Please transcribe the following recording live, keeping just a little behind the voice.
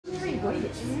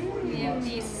We have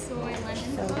the soy lemon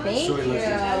So sauce.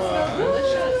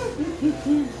 thank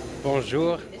you.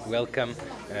 Bonjour, welcome.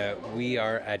 We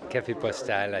are at Café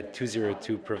Postal at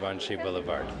 202 Provencher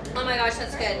Boulevard. Oh my gosh,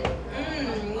 that's good.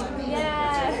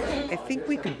 Yeah. I think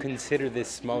we could consider this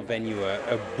small venue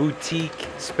a boutique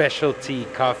specialty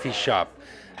coffee shop.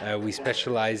 We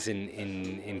specialize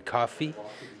in coffee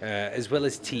as well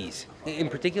as teas. In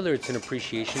particular, it's an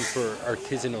appreciation for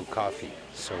artisanal coffee.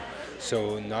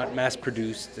 So not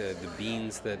mass-produced. The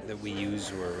beans that we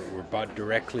use were bought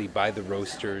directly by the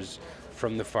roasters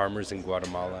from the farmers in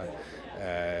Guatemala.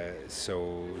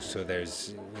 So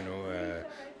there's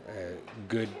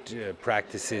good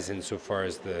practices insofar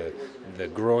as the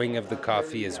growing of the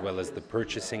coffee as well as the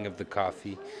purchasing of the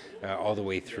coffee all the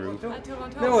way through. À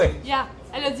Toronto. No way. Yeah.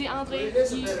 Elle a dit André,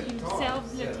 you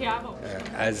serve le Tiago.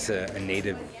 As a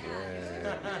native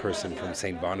person from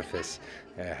St. Boniface,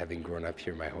 having grown up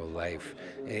here my whole life,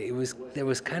 there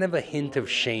was kind of a hint of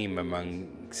shame among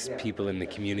people in the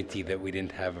community that we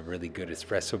didn't have a really good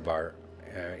espresso bar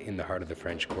in the heart of the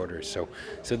French Quarter. So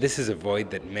this is a void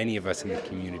that many of us in the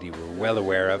community were well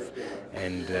aware of,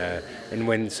 and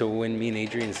when me and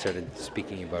Adrian started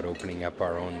speaking about opening up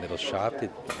our own little shop,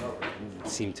 it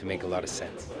seemed to make a lot of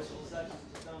sense.